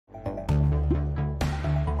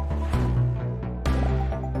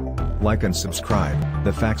Like and subscribe.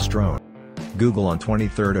 The Facts Drone. Google on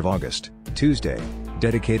 23rd of August, Tuesday,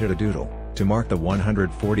 dedicated a doodle to mark the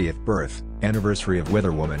 140th birth anniversary of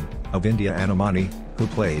weatherwoman of India Anna Mani, who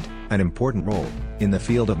played an important role in the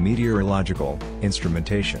field of meteorological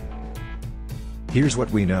instrumentation. Here's what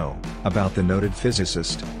we know about the noted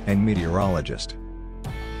physicist and meteorologist.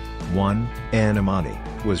 1. Anna Mani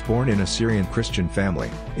was born in a Syrian Christian family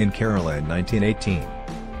in Kerala in 1918.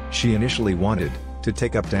 She initially wanted to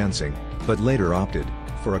take up dancing, but later opted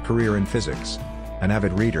for a career in physics. An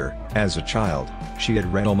avid reader, as a child, she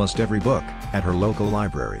had read almost every book at her local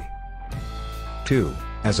library. 2.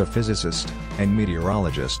 As a physicist and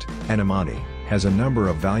meteorologist, Anna Mani has a number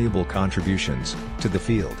of valuable contributions to the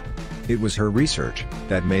field. It was her research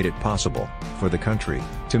that made it possible for the country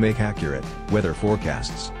to make accurate weather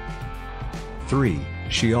forecasts. 3.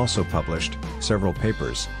 She also published several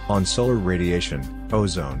papers on solar radiation,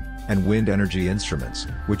 ozone, and wind energy instruments,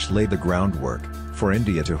 which laid the groundwork for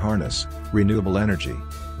India to harness renewable energy.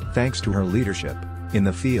 Thanks to her leadership in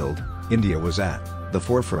the field, India was at the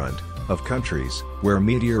forefront of countries where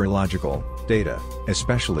meteorological data,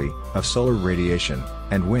 especially of solar radiation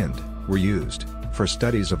and wind, were used for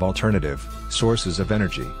studies of alternative sources of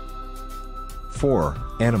energy. 4.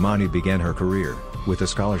 Anna Mani began her career with a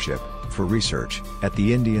scholarship for research at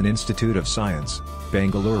the Indian Institute of Science,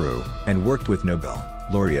 Bengaluru, and worked with Nobel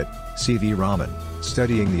laureate C.V. Raman,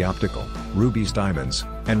 studying the optical rubies, diamonds,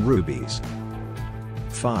 and rubies.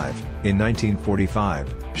 5. In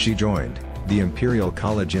 1945, she joined the Imperial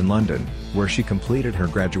College in London, where she completed her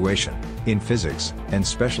graduation in physics and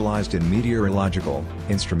specialized in meteorological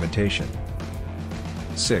instrumentation.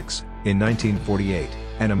 6. In 1948,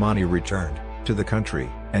 Anna Mani returned to the country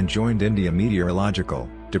and joined India Meteorological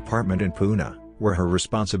Department in Pune, where her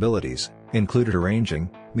responsibilities included arranging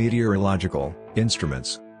meteorological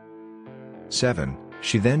instruments. 7.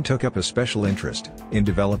 She then took up a special interest in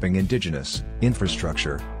developing indigenous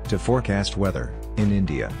infrastructure to forecast weather in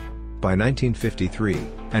India. By 1953,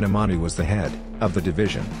 Anna Mani was the head of the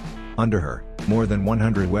division. Under her, more than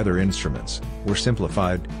 100 weather instruments were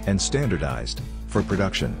simplified and standardized for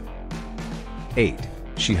production. 8.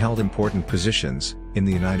 She held important positions in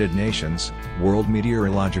the United Nations World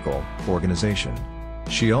Meteorological Organization.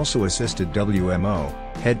 She also assisted WMO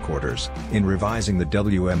headquarters in revising the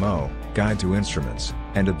WMO Guide to Instruments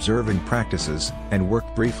and Observing Practices, and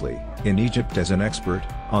worked briefly in Egypt as an expert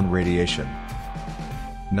on radiation.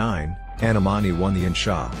 9. Anna Mani won the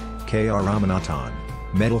Insha K.R. Ramanathan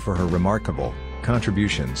Medal for her remarkable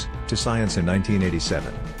contributions to science in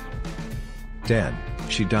 1987. 10.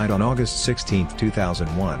 She died on August 16,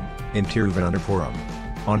 2001, in Tiruvananthapuram,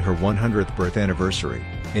 on her 100th birth anniversary,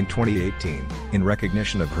 in 2018. In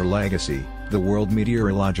recognition of her legacy, the World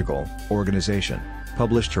Meteorological Organization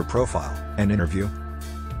published her profile and interview.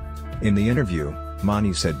 In the interview,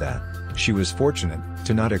 Mani said that she was fortunate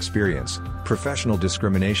to not experience professional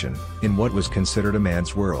discrimination in what was considered a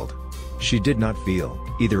man's world. She did not feel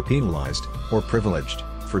either penalized or privileged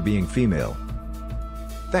for being female.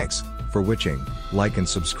 Thanks for watching. Like and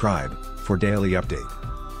subscribe for daily update.